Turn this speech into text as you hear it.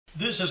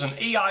This is an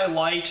AI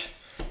Light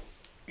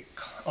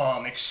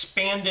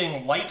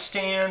expanding light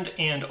stand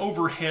and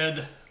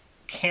overhead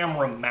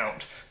camera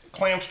mount. It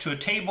clamps to a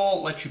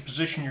table, lets you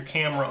position your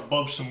camera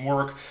above some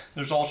work.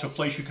 There's also a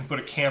place you can put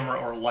a camera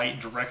or a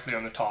light directly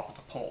on the top of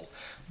the pole.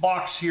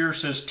 Box here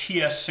says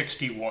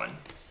TS61.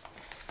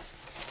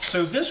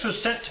 So this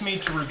was sent to me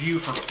to review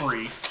for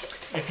free.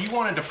 If you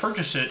wanted to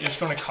purchase it, it's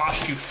going to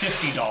cost you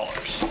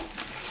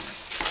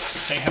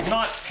 $50. They have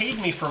not paid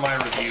me for my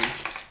review,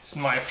 so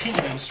my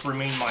opinions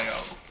remain my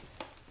own.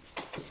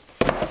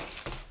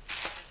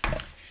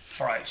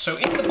 Alright, so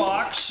in the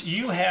box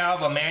you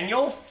have a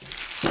manual,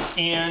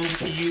 and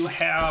you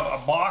have a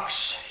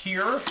box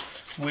here,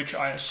 which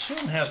I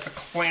assume has the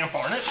clamp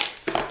on it.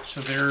 So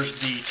there's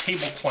the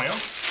table clamp.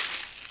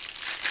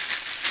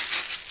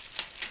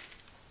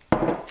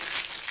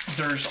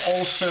 There's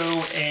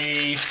also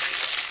a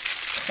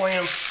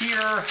clamp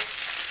here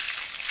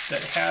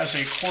that has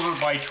a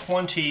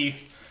 1/4x20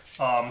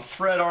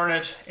 thread on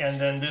it, and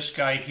then this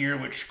guy here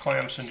which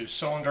clamps into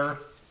cylinder.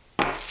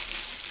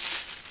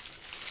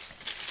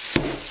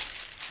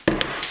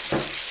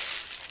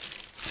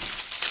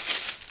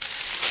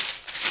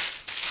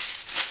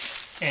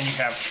 And you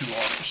have two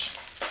arms.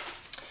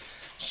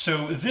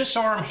 So this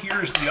arm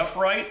here is the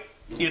upright.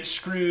 It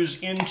screws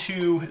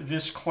into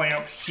this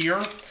clamp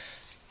here.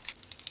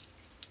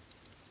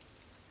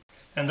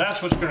 And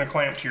that's what's going to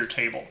clamp to your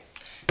table.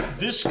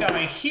 This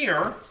guy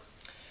here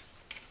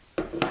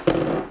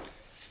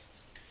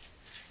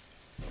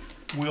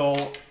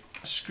will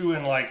screw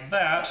in like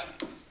that.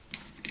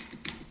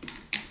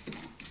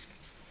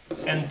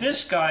 And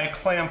this guy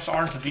clamps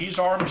onto these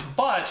arms,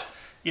 but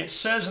it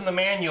says in the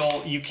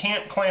manual you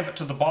can't clamp it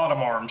to the bottom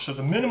arm. So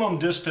the minimum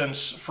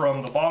distance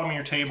from the bottom of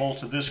your table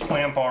to this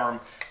clamp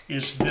arm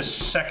is this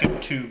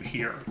second tube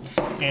here.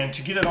 And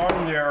to get it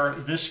on there,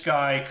 this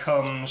guy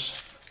comes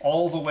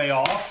all the way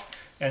off,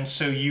 and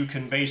so you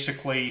can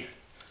basically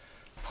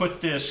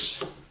put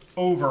this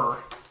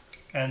over,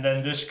 and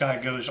then this guy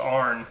goes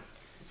on,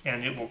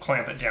 and it will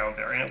clamp it down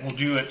there. And it will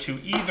do it to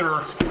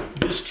either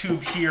this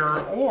tube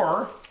here,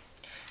 or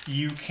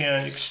you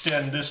can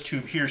extend this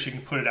tube here so you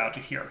can put it out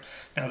to here.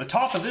 Now the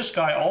top of this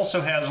guy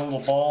also has a little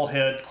ball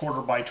head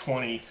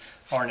 1/4x20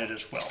 on it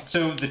as well.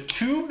 So the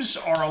tubes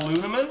are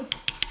aluminum.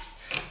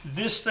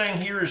 This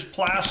thing here is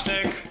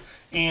plastic,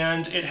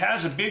 and it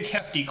has a big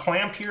hefty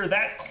clamp here.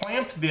 That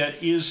clamp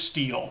bit is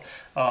steel.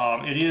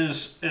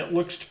 It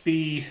looks to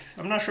be,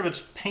 I'm not sure if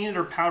it's painted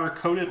or powder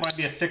coated. It might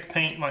be a thick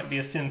paint, might be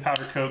a thin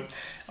powder coat.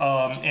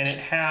 And it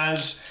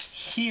has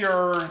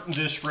here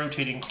this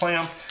rotating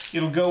clamp.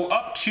 It'll go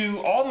up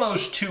to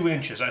almost 2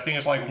 inches. I think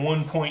it's like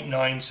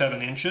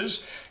 1.97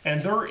 inches.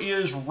 And there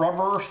is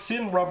rubber,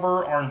 thin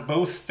rubber on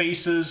both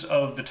faces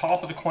of the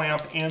top of the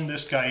clamp and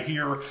this guy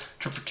here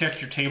to protect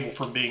your table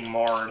from being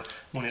marred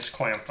when it's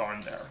clamped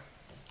on there.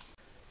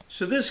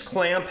 So this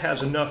clamp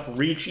has enough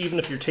reach. Even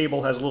if your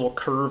table has a little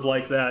curve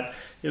like that,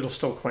 it'll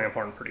still clamp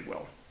on pretty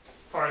well.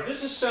 Alright,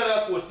 this is set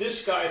up with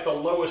this guy at the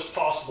lowest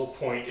possible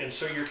point, and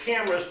so your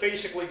camera is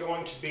basically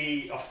going to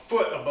be a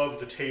foot above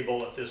the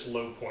table at this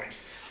low point.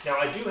 Now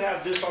I do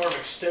have this arm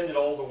extended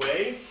all the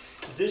way.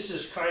 This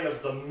is kind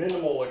of the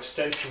minimal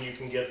extension you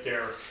can get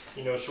there.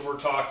 So we're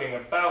talking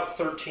about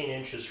 13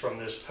 inches from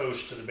this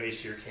post to the base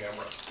of your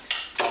camera.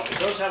 It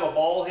does have a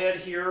ball head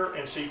here,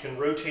 and so you can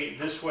rotate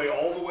this way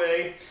all the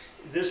way.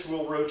 This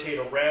will rotate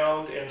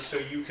around, and so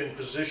you can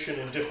position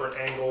in different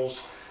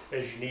angles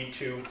as you need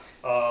to.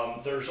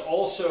 There's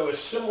also a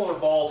similar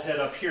ball head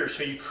up here,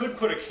 so you could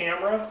put a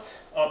camera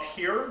up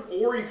here,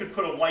 or you could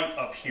put a light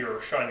up here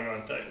shining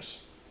on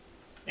things.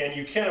 And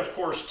you can, of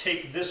course,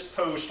 take this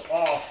post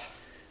off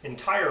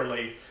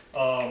entirely,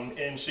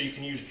 and so you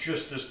can use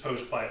just this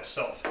post by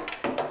itself.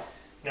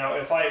 Now,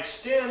 if I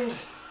extend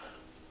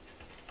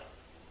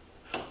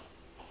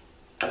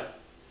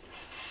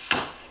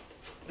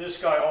this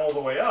guy all the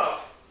way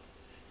up,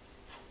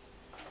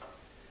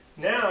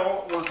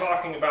 now we're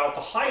talking about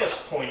the highest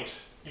point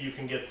you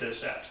can get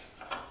this at.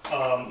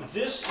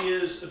 This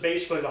is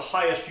basically the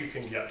highest you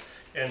can get.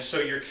 And so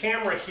your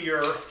camera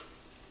here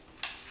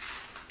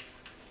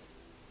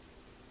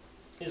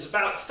is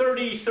about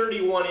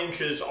 31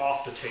 inches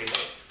off the table.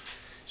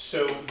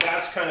 So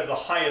that's kind of the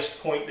highest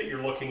point that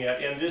you're looking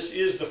at, and this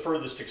is the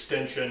furthest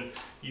extension.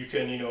 You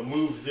can,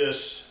 move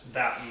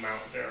that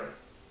amount there.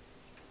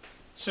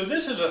 So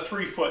this is a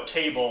 3-foot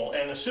table,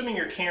 and assuming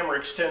your camera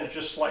extends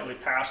just slightly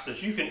past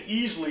this, you can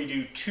easily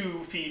do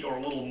 2 feet or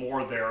a little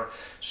more there.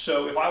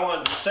 So if I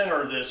wanted to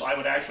center this, I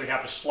would actually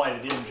have to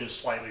slide it in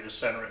just slightly to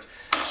center it.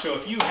 So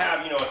if you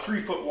have, a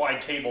 3-foot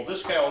wide table,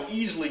 this guy will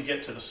easily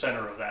get to the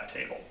center of that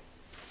table.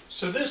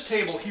 So this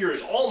table here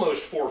is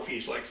almost 4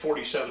 feet, like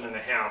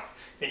 47.5,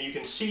 and you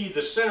can see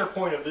the center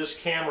point of this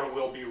camera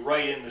will be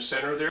right in the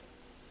center there.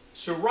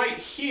 So right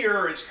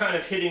here, it's kind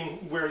of hitting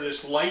where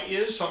this light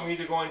is, so I'm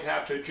either going to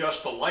have to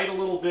adjust the light a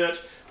little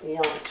bit,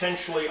 or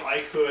potentially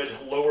I could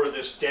lower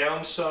this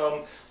down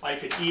some. I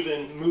could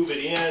even move it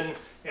in,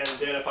 and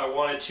then if I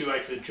wanted to, I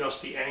could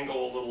adjust the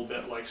angle a little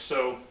bit like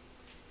so.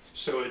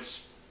 So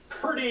it's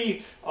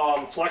pretty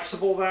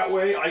flexible that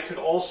way. I could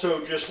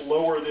also just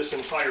lower this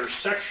entire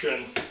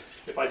section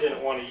if I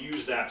didn't want to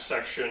use that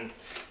section,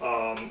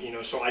 you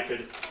know, so I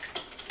could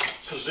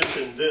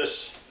position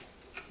this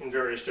in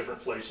various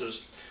different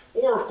places.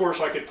 Or, of course,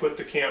 I could put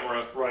the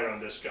camera right on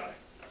this guy.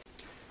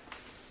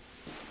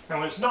 Now,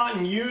 when it's not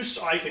in use,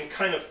 I can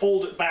kind of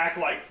fold it back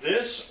like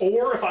this,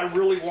 or if I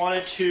really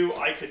wanted to,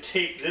 I could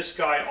take this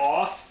guy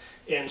off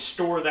and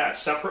store that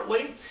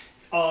separately.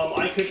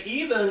 I could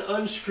even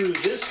unscrew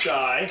this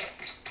guy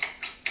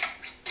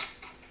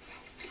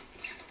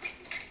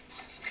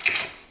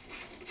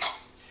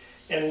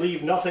and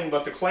leave nothing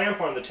but the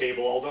clamp on the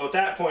table, although at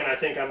that point I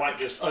think I might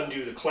just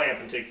undo the clamp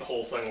and take the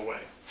whole thing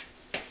away.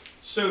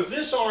 So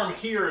this arm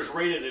here is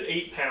rated at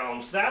 8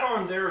 pounds. That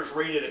arm there is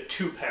rated at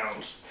 2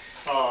 pounds.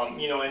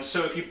 You know, and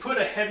so if you put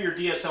a heavier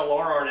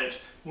DSLR on it,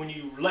 when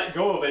you let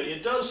go of it,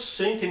 it does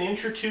sink an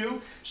inch or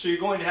two, so you're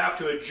going to have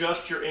to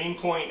adjust your aim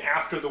point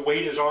after the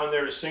weight is on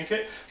there to sink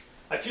it.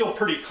 I feel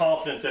pretty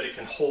confident that it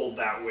can hold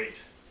that weight.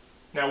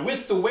 Now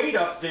with the weight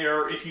up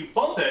there, if you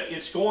bump it,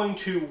 it's going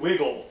to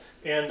wiggle,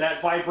 and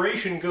that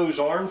vibration goes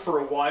on for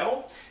a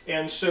while,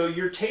 and so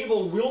your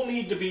table will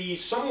need to be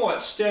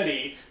somewhat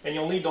steady, and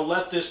you'll need to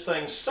let this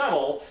thing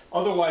settle,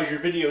 otherwise your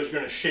video is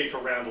going to shake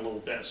around a little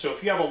bit. So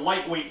if you have a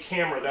lightweight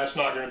camera, that's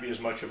not going to be as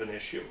much of an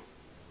issue.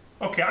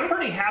 Okay, I'm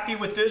pretty happy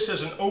with this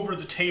as an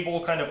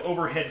over-the-table kind of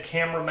overhead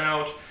camera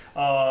mount.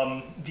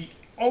 The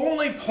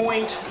only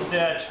point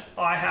that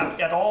I have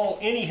at all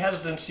any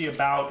hesitancy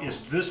about is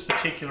this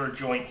particular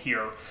joint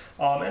here,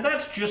 and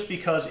that's just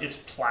because it's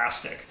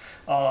plastic.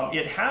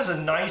 It has a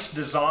nice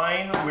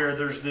design where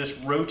there's this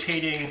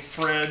rotating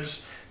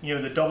threads, you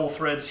know, the double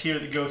threads here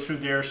that go through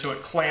there, so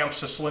it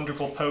clamps the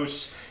cylindrical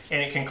posts,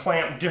 and it can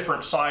clamp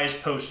different size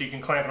posts, so you can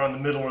clamp it on the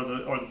middle or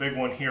the big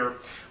one here.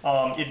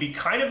 It'd be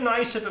kind of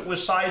nice if it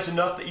was sized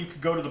enough that you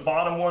could go to the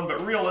bottom one,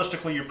 but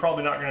realistically you're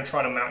probably not going to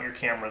try to mount your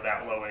camera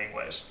that low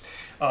anyways.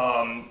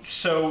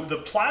 So the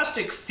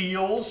plastic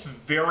feels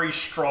very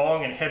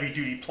strong and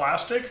heavy-duty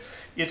plastic.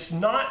 It's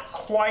not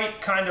quite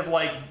kind of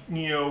like,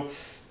 you know,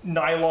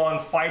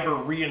 nylon fiber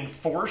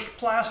reinforced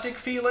plastic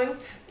feeling,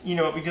 you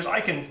know, because I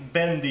can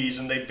bend these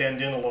and they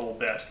bend in a little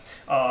bit,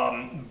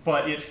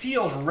 but it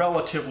feels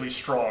relatively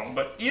strong.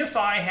 But if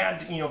I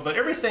had, you know, but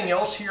everything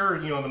else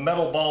here, you know, the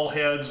metal ball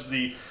heads,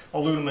 the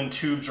aluminum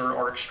tubes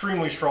are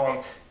extremely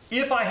strong.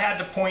 If I had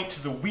to point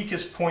to the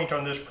weakest point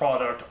on this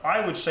product,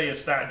 I would say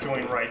it's that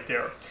joint right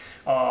there.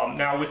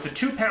 Now with the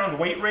 2-pound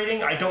weight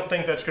rating, I don't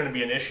think that's going to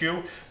be an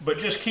issue, but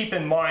just keep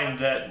in mind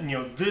that, you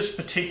know, this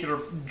particular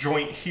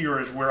joint here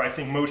is where I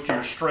think most of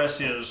your stress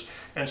is,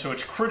 and so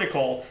it's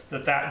critical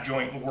that that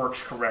joint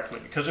works correctly,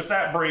 because if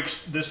that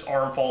breaks, this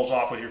arm falls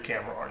off with your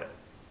camera on it.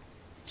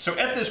 So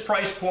at this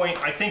price point,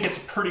 I think it's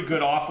a pretty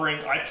good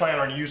offering. I plan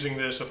on using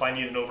this if I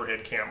need an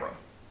overhead camera.